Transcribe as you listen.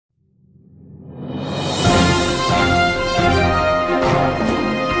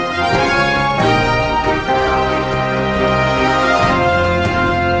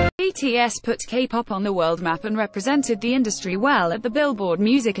BTS put K-pop on the world map and represented the industry well at the Billboard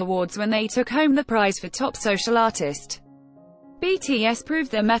Music Awards when they took home the prize for Top Social Artist. BTS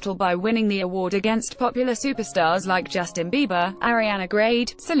proved their mettle by winning the award against popular superstars like Justin Bieber, Ariana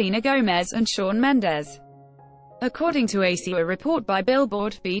Grande, Selena Gomez, and Shawn Mendes. According to a report by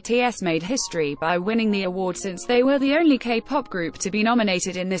Billboard, BTS made history by winning the award since they were the only K-pop group to be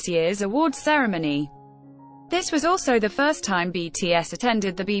nominated in this year's awards ceremony. This was also the first time BTS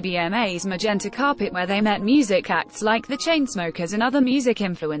attended the BBMA's magenta carpet, where they met music acts like the Chainsmokers and other music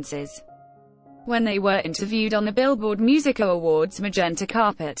influences. When they were interviewed on the Billboard Music Awards magenta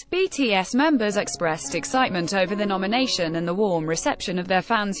carpet, BTS members expressed excitement over the nomination and the warm reception of their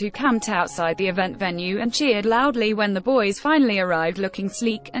fans who camped outside the event venue and cheered loudly when the boys finally arrived looking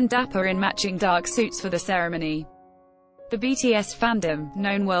sleek and dapper in matching dark suits for the ceremony. The BTS fandom,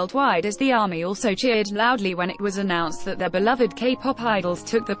 known worldwide as the ARMY, also cheered loudly when it was announced that their beloved K-pop idols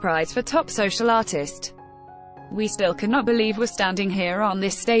took the prize for Top Social Artist. "We still cannot believe we're standing here on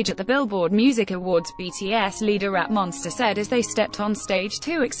this stage at the Billboard Music Awards," BTS leader Rap Monster said as they stepped on stage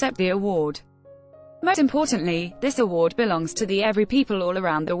to accept the award. "Most importantly, this award belongs to the every people all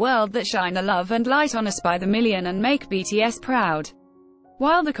around the world that shine the love and light on us by the million and make BTS proud."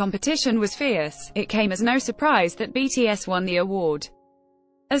 While the competition was fierce, it came as no surprise that BTS won the award.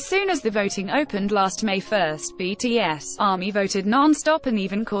 As soon as the voting opened last May 1st, BTS ARMY voted non-stop and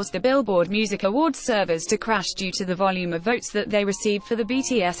even caused the Billboard Music Awards servers to crash due to the volume of votes that they received for the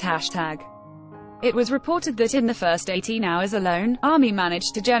BTS hashtag. It was reported that in the first 18 hours alone, ARMY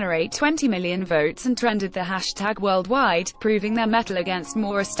managed to generate 20 million votes and trended the hashtag worldwide, proving their mettle against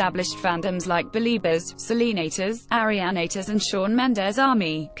more established fandoms like Beliebers, Selenators, Arianators and Shawn Mendes.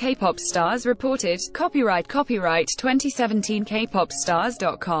 ARMY K-pop stars reported. Copyright 2017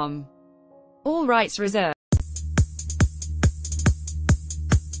 kpopstars.com. All rights reserved.